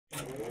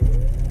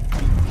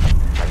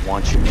I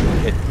want you to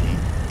hit me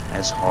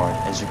as hard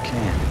as you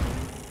can.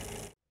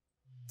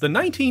 The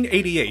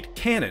 1988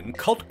 canon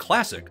cult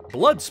classic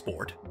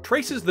Bloodsport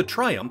traces the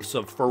triumphs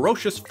of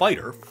ferocious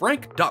fighter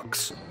Frank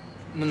Dux.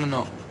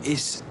 No.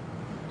 It's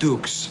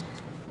Dux.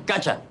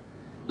 Gotcha.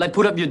 Like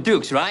put up your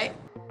dukes, right?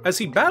 As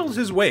he battles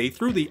his way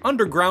through the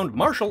underground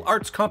martial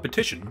arts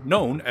competition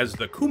known as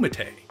the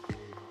Kumite.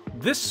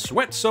 This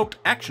sweat-soaked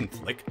action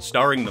flick,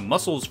 starring the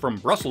muscles from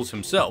Brussels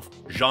himself,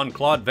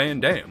 Jean-Claude Van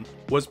Damme,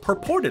 was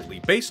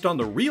purportedly based on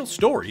the real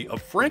story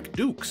of Frank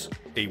Dux,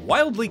 a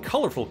wildly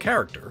colorful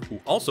character who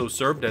also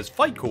served as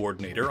fight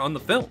coordinator on the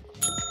film.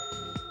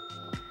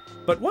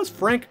 But was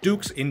Frank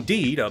Dux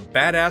indeed a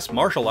badass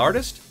martial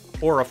artist?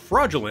 Or a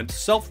fraudulent,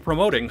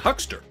 self-promoting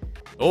huckster?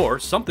 Or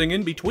something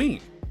in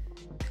between?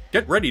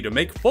 Get ready to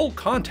make full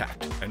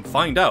contact and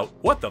find out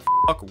what the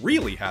fuck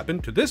really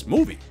happened to this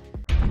movie.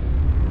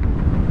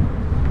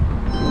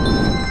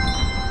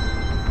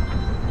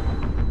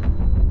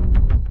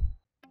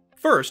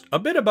 First, a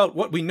bit about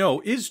what we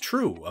know is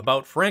true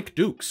about Frank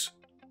Dux.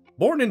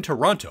 Born in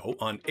Toronto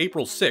on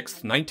April 6,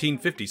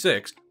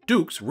 1956,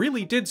 Dux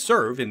really did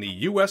serve in the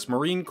US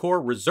Marine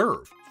Corps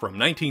Reserve from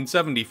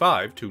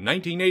 1975 to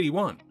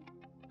 1981.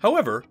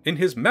 However, in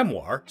his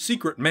memoir,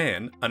 Secret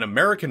Man, An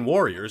American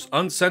Warrior's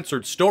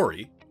Uncensored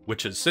Story,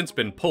 which has since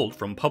been pulled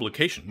from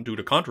publication due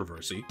to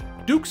controversy,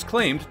 Dux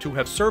claimed to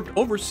have served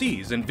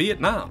overseas in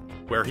Vietnam,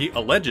 where he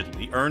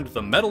allegedly earned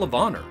the Medal of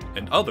Honor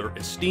and other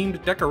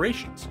esteemed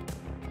decorations.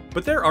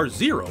 But there are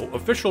zero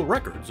official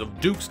records of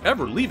Dux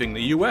ever leaving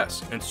the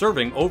US and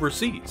serving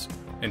overseas,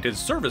 and his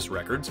service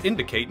records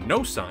indicate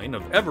no sign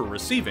of ever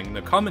receiving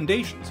the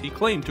commendations he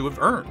claimed to have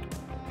earned.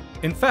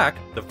 In fact,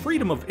 the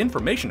Freedom of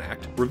Information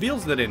Act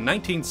reveals that in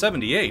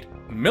 1978,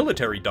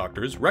 military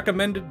doctors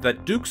recommended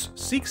that Dux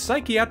seek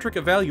psychiatric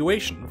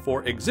evaluation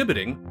for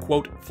exhibiting,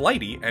 quote,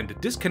 flighty and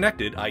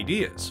disconnected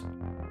ideas.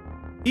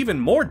 Even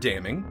more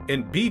damning,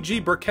 in B.G.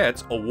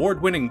 Burkett's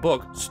award-winning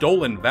book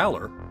Stolen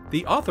Valor,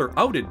 the author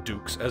outed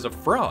Dux as a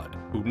fraud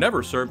who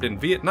never served in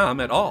Vietnam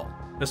at all,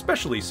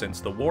 especially since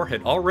the war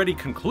had already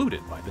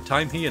concluded by the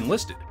time he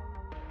enlisted.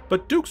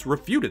 But Dux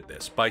refuted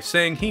this by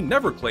saying he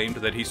never claimed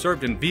that he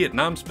served in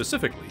Vietnam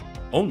specifically,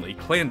 only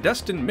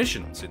clandestine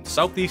missions in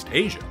Southeast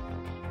Asia.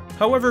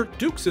 However,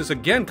 Dux is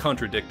again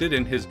contradicted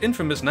in his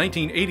infamous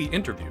 1980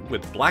 interview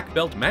with Black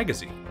Belt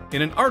magazine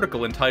in an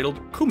article entitled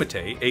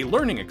Kumite, A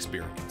Learning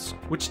Experience,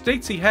 which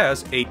states he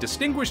has a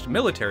distinguished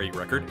military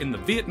record in the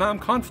Vietnam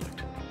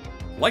conflict.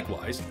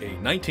 Likewise, a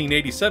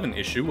 1987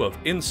 issue of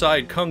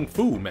Inside Kung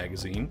Fu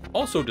magazine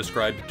also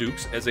described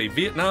Dux as a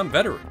Vietnam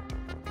veteran.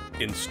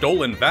 In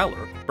Stolen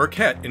Valor,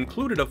 Burkett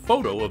included a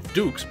photo of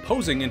Dux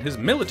posing in his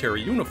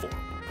military uniform,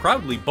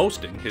 proudly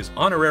boasting his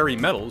honorary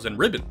medals and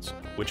ribbons,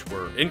 which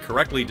were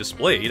incorrectly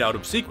displayed out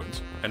of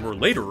sequence and were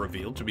later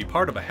revealed to be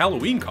part of a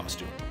Halloween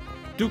costume.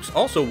 Dux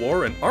also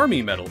wore an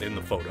Army medal in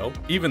the photo,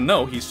 even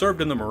though he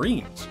served in the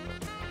Marines.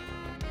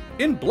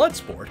 In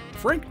Bloodsport,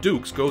 Frank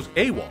Dux goes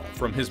AWOL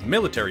from his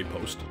military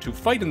post to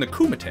fight in the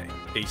Kumite,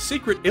 a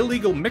secret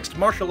illegal mixed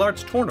martial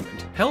arts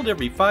tournament held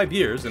every 5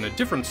 years in a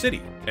different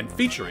city and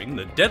featuring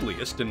the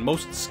deadliest and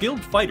most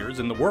skilled fighters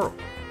in the world.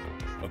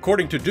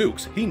 According to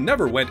Dux, he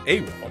never went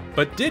AWOL,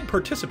 but did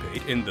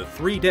participate in the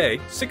 3-day,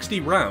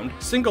 60-round,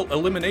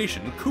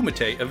 single-elimination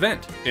Kumite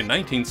event in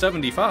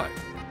 1975,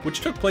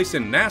 which took place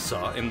in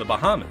Nassau in the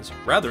Bahamas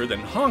rather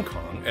than Hong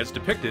Kong as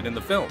depicted in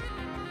the film.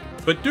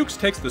 But Dux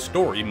takes the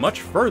story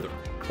much further,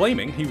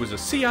 claiming he was a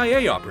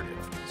CIA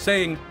operative,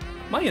 saying,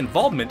 "My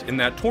involvement in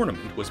that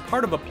tournament was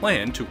part of a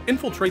plan to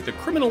infiltrate the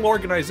criminal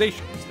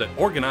organizations that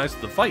organized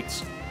the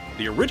fights.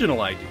 The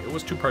original idea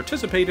was to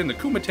participate in the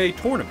Kumite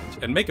tournament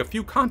and make a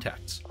few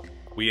contacts.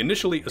 We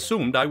initially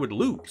assumed I would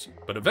lose,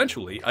 but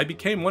eventually I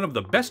became one of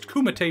the best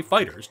Kumite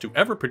fighters to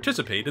ever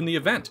participate in the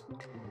event."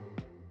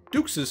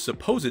 Dux's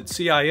supposed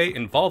CIA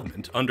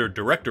involvement under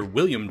director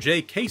William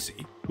J.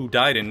 Casey, who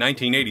died in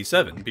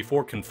 1987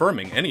 before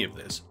confirming any of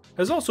this,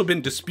 has also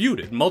been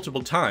disputed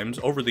multiple times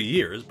over the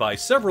years by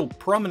several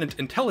prominent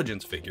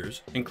intelligence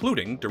figures,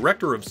 including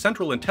Director of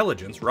Central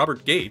Intelligence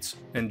Robert Gates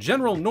and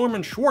General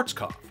Norman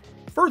Schwarzkopf,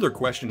 further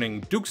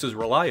questioning Dux's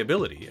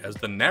reliability as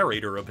the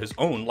narrator of his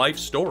own life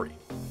story.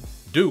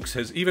 Dux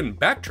has even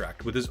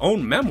backtracked with his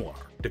own memoir,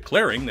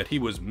 declaring that he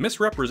was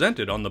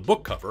misrepresented on the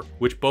book cover,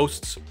 which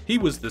boasts he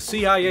was the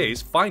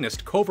CIA's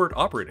finest covert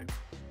operative.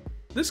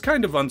 This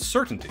kind of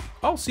uncertainty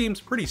all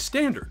seems pretty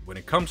standard when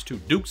it comes to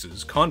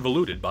Dux's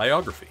convoluted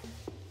biography.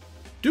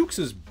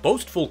 Dux's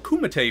boastful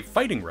Kumite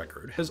fighting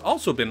record has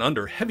also been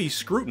under heavy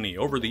scrutiny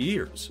over the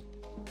years.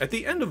 At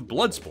the end of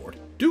Bloodsport,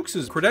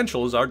 Dux's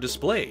credentials are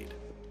displayed.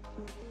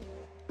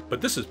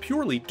 But this is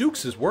purely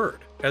Dux's word,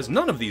 as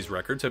none of these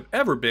records have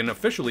ever been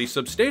officially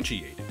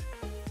substantiated.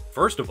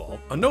 First of all,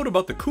 a note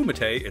about the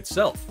Kumite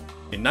itself.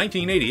 In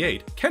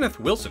 1988, Kenneth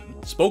Wilson,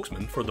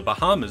 spokesman for the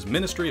Bahamas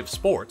Ministry of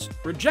Sports,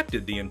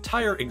 rejected the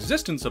entire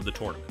existence of the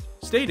tournament,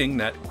 stating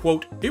that,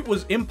 quote, "It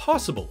was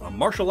impossible a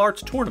martial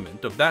arts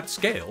tournament of that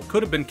scale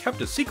could have been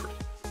kept a secret."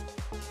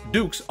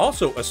 Dux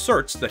also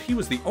asserts that he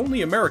was the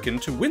only American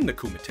to win the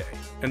Kumite,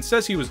 and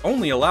says he was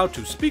only allowed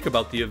to speak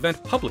about the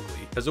event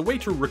publicly as a way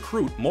to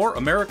recruit more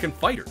American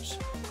fighters.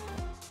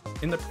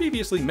 In the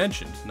previously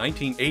mentioned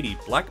 1980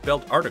 Black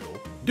Belt article,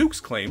 Dux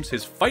claims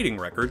his fighting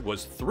record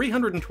was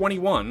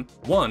 321,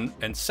 1,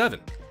 and 7,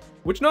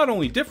 which not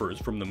only differs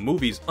from the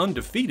movie's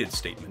undefeated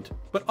statement,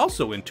 but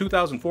also in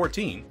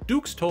 2014,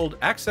 Dux told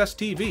Access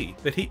TV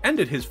that he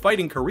ended his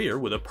fighting career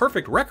with a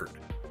perfect record.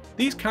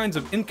 These kinds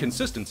of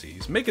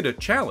inconsistencies make it a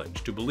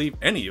challenge to believe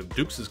any of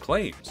Dux's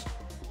claims.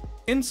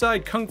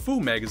 Inside Kung Fu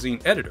magazine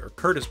editor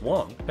Curtis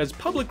Wong has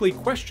publicly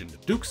questioned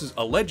Dux's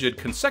alleged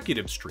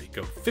consecutive streak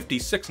of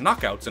 56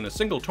 knockouts in a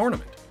single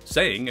tournament,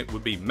 saying it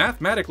would be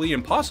mathematically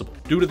impossible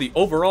due to the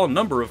overall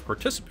number of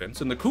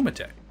participants in the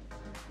Kumite.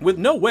 With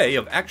no way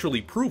of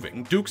actually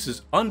proving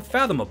Dux's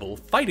unfathomable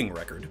fighting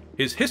record,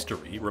 his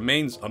history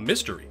remains a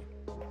mystery.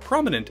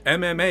 Prominent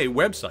MMA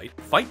website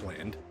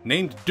Fightland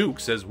named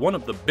Dux as one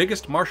of the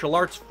biggest martial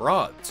arts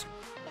frauds.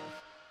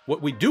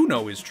 What we do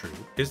know is true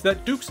is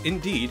that Dux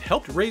indeed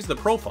helped raise the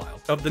profile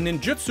of the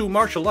ninjutsu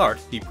martial art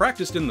he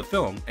practiced in the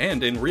film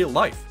and in real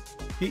life.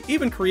 He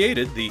even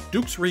created the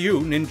Dux Ryu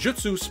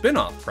ninjutsu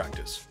spin-off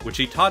practice, which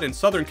he taught in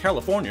Southern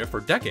California for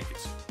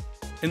decades.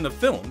 In the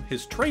film,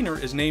 his trainer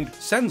is named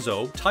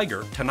Senzo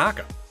Tiger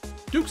Tanaka.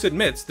 Dux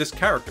admits this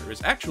character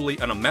is actually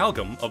an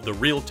amalgam of the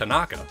real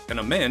Tanaka and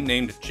a man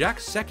named Jack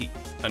Seki,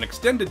 an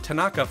extended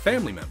Tanaka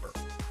family member.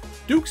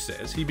 Dux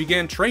says he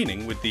began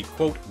training with the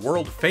quote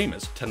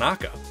world-famous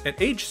Tanaka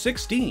at age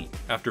 16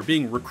 after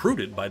being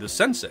recruited by the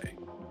sensei.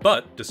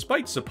 But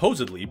despite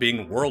supposedly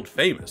being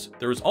world-famous,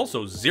 there is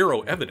also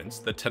zero evidence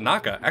that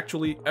Tanaka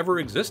actually ever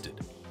existed.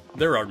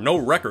 There are no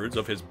records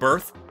of his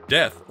birth,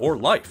 death, or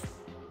life.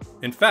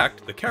 In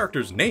fact, the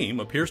character's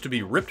name appears to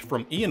be ripped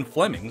from Ian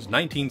Fleming's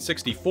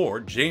 1964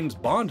 James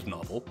Bond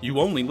novel, You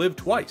Only Live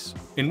Twice,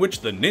 in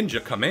which the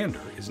ninja commander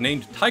is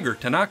named Tiger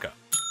Tanaka.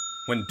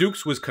 When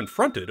Dux was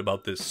confronted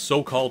about this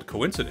so-called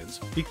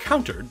coincidence, he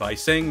countered by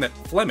saying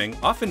that Fleming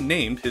often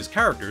named his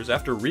characters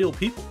after real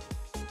people.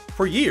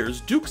 For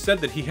years, Dux said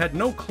that he had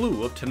no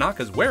clue of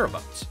Tanaka's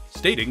whereabouts,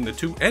 stating the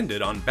two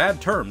ended on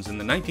bad terms in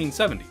the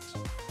 1970s.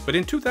 But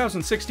in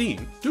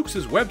 2016,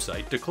 Dux's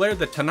website declared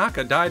that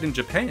Tanaka died in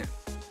Japan.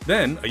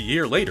 Then, a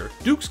year later,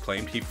 Dux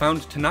claimed he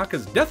found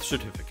Tanaka's death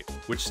certificate,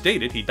 which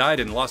stated he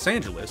died in Los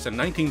Angeles in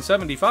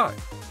 1975.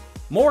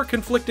 More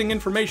conflicting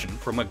information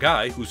from a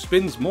guy who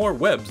spins more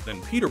webs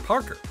than Peter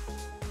Parker.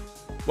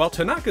 While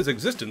Tanaka's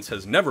existence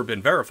has never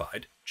been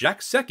verified,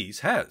 Jack Seki's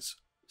has.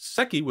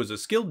 Seki was a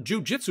skilled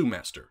jiu-jitsu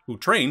master who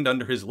trained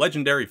under his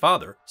legendary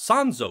father,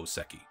 Sanzo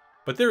Seki,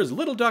 but there is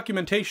little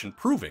documentation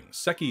proving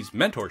Seki's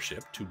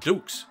mentorship to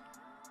Dux.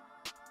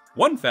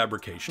 One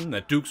fabrication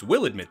that Dux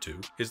will admit to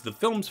is the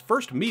film's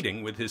first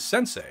meeting with his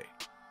sensei.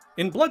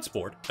 In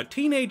Bloodsport, a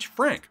teenage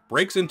Frank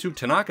breaks into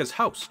Tanaka's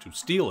house to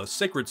steal a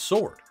sacred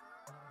sword.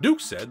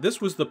 Dux said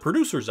this was the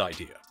producer's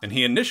idea, and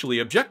he initially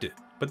objected,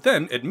 but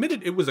then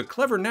admitted it was a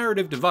clever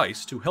narrative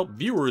device to help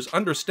viewers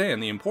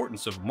understand the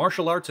importance of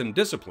martial arts and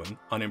discipline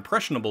on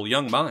impressionable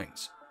young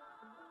minds.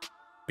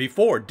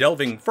 Before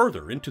delving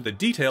further into the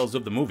details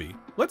of the movie,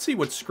 let's see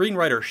what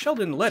screenwriter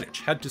Sheldon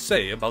Lettich had to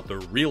say about the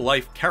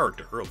real-life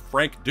character of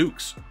Frank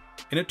Dux.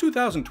 In a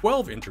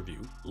 2012 interview,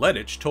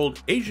 Lettich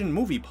told Asian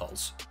Movie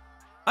Pulse,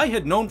 "I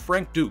had known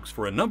Frank Dux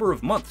for a number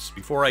of months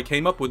before I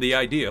came up with the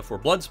idea for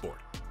Bloodsport.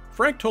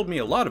 Frank told me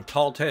a lot of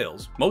tall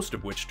tales, most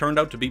of which turned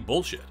out to be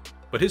bullshit.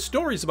 But his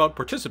stories about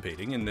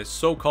participating in this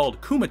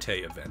so-called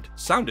Kumite event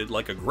sounded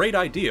like a great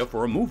idea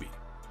for a movie.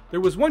 There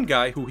was one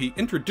guy who he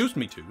introduced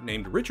me to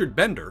named Richard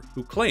Bender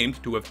who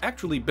claimed to have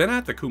actually been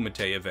at the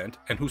Kumite event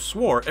and who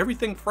swore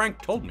everything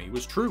Frank told me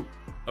was true.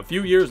 A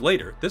few years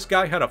later, this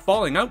guy had a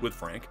falling out with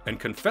Frank and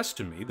confessed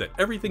to me that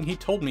everything he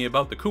told me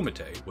about the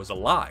Kumite was a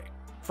lie.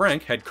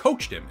 Frank had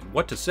coached him in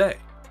what to say."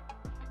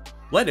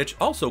 Lettich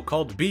also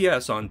called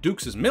BS on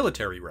Dux's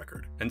military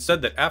record and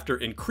said that after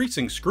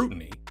increasing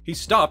scrutiny, he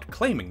stopped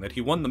claiming that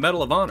he won the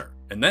Medal of Honor,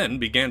 and then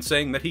began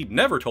saying that he'd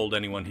never told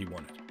anyone he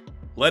won it.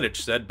 Lettich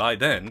said by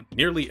then,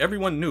 nearly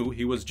everyone knew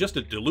he was just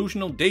a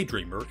delusional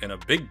daydreamer and a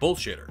big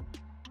bullshitter.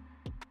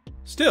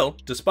 Still,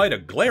 despite a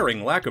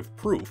glaring lack of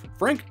proof,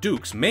 Frank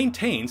Dux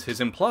maintains his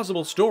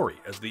implausible story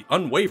as the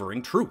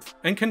unwavering truth,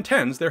 and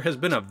contends there has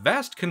been a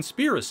vast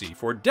conspiracy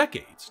for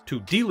decades to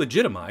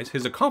delegitimize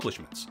his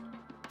accomplishments.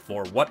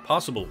 For what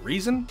possible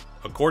reason?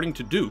 According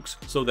to Dux,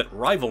 so that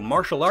rival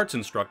martial arts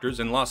instructors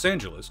in Los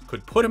Angeles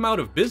could put him out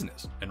of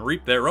business and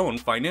reap their own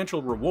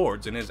financial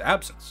rewards in his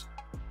absence.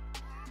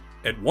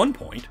 At one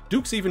point,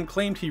 Dux even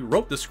claimed he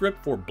wrote the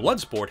script for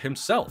Bloodsport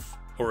himself,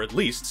 or at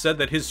least said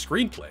that his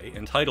screenplay,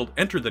 entitled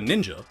Enter the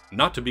Ninja,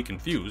 not to be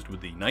confused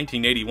with the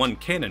 1981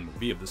 canon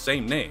movie of the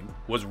same name,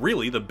 was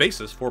really the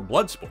basis for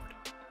Bloodsport.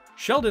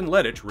 Sheldon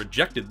Lettich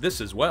rejected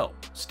this as well,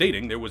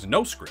 stating there was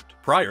no script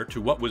prior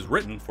to what was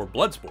written for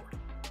Bloodsport.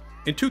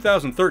 In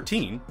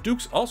 2013,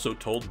 Dux also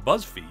told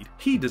BuzzFeed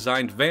he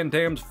designed Van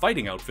Damme's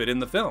fighting outfit in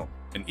the film,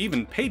 and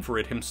even paid for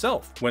it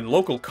himself when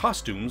local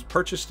costumes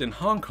purchased in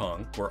Hong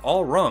Kong were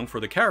all wrong for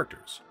the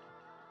characters.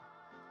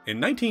 In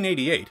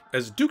 1988,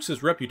 as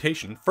Dux'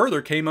 reputation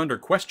further came under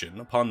question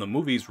upon the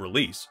movie's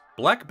release,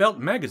 Black Belt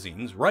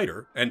Magazine's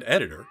writer and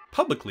editor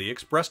publicly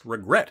expressed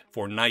regret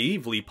for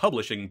naively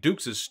publishing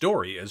Dux'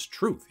 story as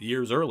truth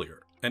years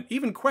earlier, and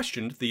even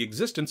questioned the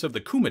existence of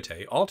the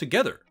Kumite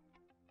altogether.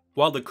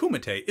 While the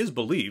Kumite is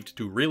believed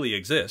to really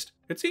exist,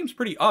 it seems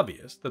pretty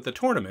obvious that the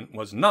tournament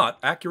was not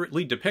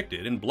accurately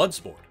depicted in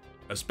Bloodsport,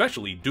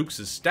 especially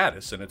Dux'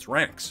 status in its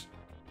ranks.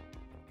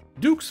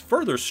 Dux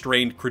further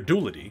strained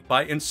credulity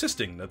by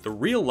insisting that the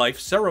real-life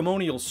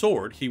ceremonial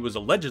sword he was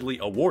allegedly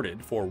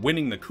awarded for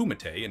winning the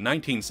Kumite in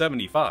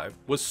 1975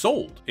 was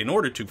sold in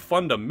order to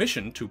fund a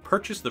mission to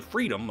purchase the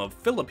freedom of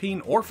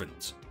Philippine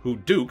orphans, who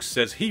Dux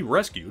says he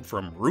rescued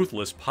from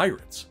ruthless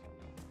pirates.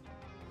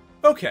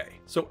 Okay,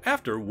 so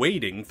after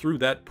wading through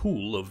that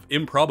pool of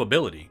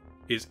improbability,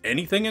 is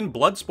anything in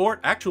Bloodsport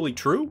actually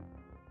true?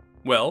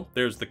 Well,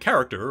 there's the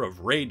character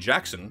of Ray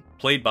Jackson,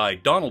 played by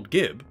Donald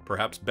Gibb,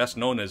 perhaps best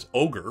known as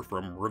Ogre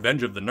from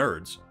Revenge of the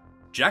Nerds.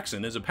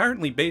 Jackson is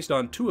apparently based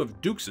on two of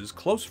Dux'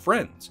 close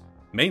friends,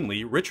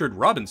 mainly Richard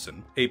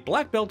Robinson, a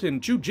black belt in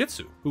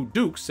jiu-jitsu, who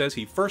Dux says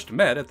he first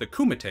met at the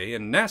Kumite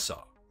in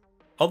Nassau.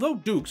 Although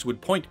Dux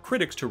would point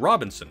critics to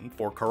Robinson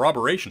for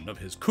corroboration of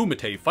his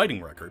Kumite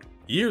fighting record,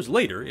 years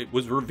later it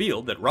was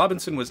revealed that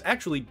Robinson was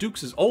actually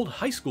Dux' old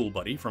high school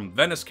buddy from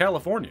Venice,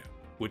 California,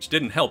 which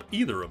didn't help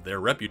either of their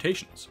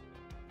reputations.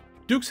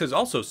 Dux has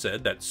also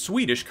said that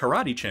Swedish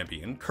karate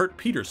champion Kurt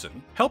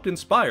Peterson helped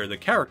inspire the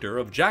character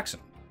of Jackson.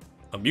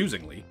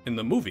 Amusingly, in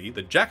the movie,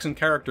 the Jackson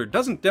character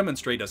doesn't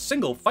demonstrate a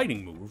single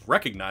fighting move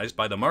recognized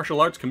by the martial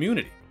arts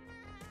community.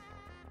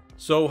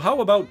 So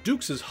how about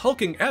Dux'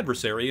 hulking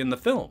adversary in the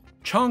film,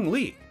 Chong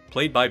Li,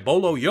 played by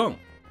Bolo Yeung?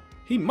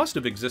 He must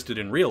have existed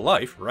in real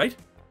life, right?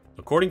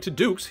 According to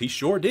Dux, he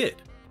sure did.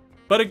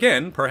 But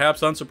again,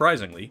 perhaps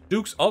unsurprisingly,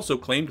 Dux also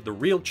claimed the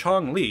real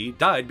Chong Li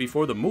died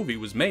before the movie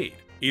was made,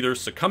 either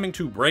succumbing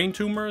to brain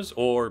tumors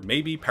or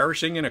maybe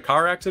perishing in a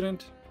car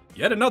accident.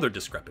 Yet another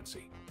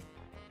discrepancy.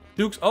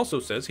 Dux also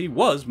says he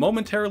was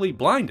momentarily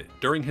blinded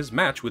during his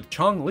match with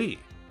Chong Li,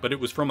 but it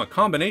was from a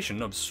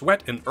combination of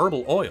sweat and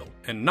herbal oil,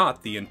 and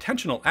not the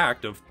intentional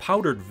act of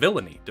powdered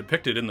villainy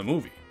depicted in the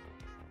movie.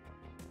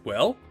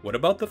 Well, what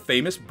about the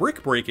famous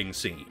brick-breaking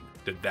scene?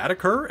 Did that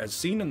occur as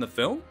seen in the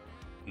film?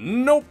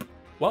 Nope!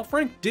 While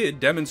Frank did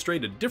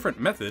demonstrate a different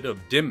method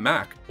of dim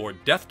mak, or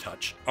death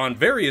touch, on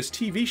various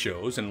TV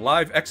shows and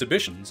live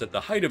exhibitions at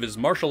the height of his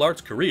martial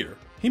arts career,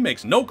 he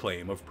makes no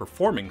claim of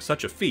performing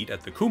such a feat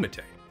at the Kumite.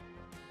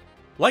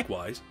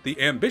 Likewise,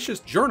 the ambitious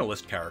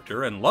journalist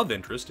character and love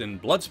interest in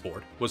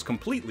Bloodsport was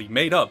completely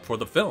made up for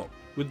the film,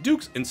 with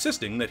Dux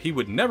insisting that he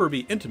would never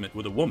be intimate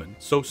with a woman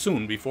so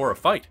soon before a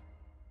fight.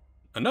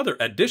 Another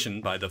addition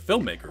by the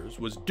filmmakers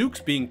was Dux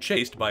being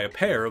chased by a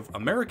pair of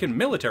American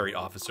military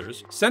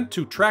officers sent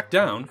to track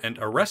down and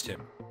arrest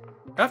him.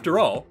 After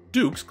all,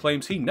 Dux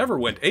claims he never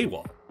went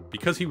AWOL,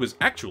 because he was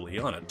actually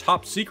on a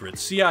top-secret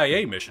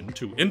CIA mission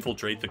to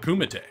infiltrate the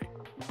Kumite.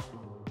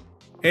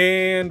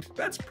 And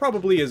that's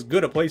probably as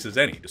good a place as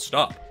any to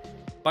stop.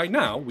 By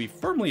now, we've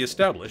firmly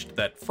established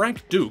that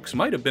Frank Dux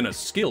might have been a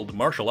skilled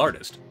martial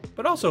artist,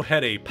 but also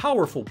had a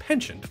powerful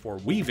penchant for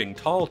weaving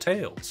tall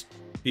tales.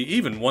 He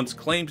even once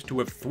claimed to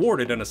have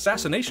thwarted an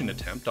assassination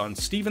attempt on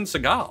Steven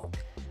Seagal.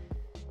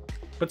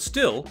 But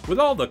still, with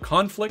all the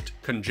conflict,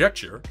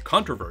 conjecture,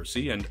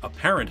 controversy, and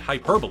apparent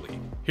hyperbole,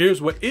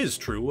 here's what is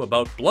true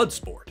about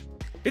Bloodsport.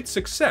 Its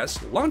success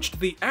launched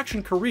the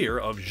action career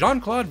of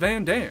Jean-Claude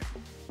Van Damme,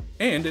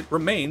 and it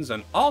remains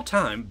an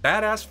all-time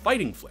badass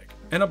fighting flick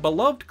and a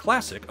beloved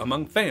classic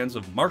among fans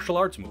of martial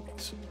arts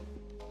movies.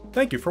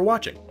 Thank you for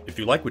watching. If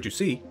you like what you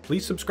see,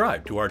 please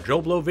subscribe to our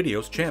JoBlo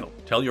Videos channel,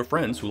 tell your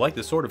friends who like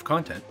this sort of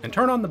content, and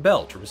turn on the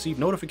bell to receive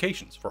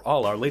notifications for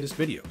all our latest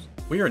videos.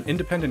 We are an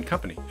independent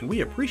company, and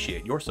we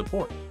appreciate your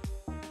support.